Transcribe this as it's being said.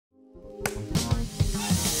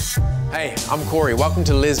Hey, I'm Corey. Welcome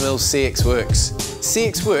to Les Mills Cxworx.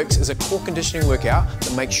 Cxworx is a core conditioning workout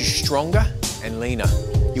that makes you stronger and leaner.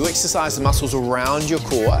 You exercise the muscles around your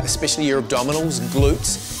core, especially your abdominals,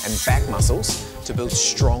 glutes, and back muscles, to build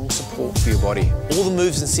strong support for your body. All the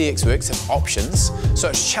moves in Cxworx have options, so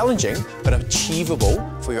it's challenging but achievable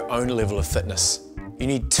for your own level of fitness. You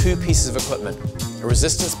need two pieces of equipment, a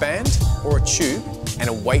resistance band or a tube, and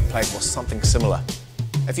a weight plate or something similar.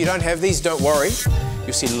 If you don't have these, don't worry.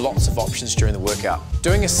 You'll see lots of options during the workout.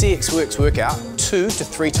 Doing a Cxworx workout 2 to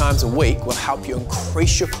 3 times a week will help you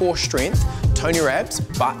increase your core strength, tone your abs,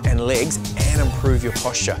 butt and legs, and improve your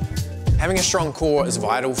posture. Having a strong core is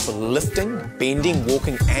vital for lifting, bending,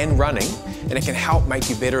 walking, and running, and it can help make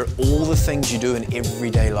you better at all the things you do in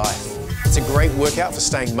everyday life. It's a great workout for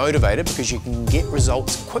staying motivated because you can get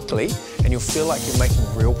results quickly and you'll feel like you're making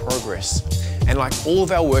real progress. And like all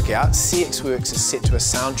of our workouts, Cxworx is set to a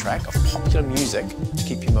soundtrack of popular music to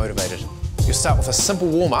keep you motivated. You'll start with a simple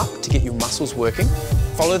warm-up to get your muscles working.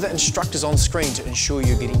 Follow the instructors on screen to ensure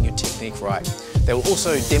you're getting your technique right. They will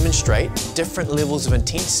also demonstrate different levels of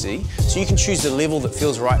intensity so you can choose the level that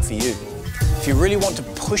feels right for you. If you really want to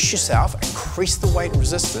push yourself, increase the weight and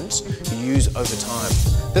resistance you use over time.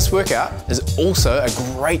 This workout is also a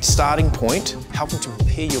great starting point, helping to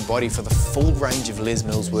prepare your body for the full range of Les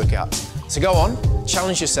Mills workouts. So go on,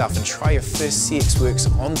 challenge yourself and try your first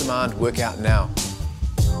Cxworx on-demand workout now.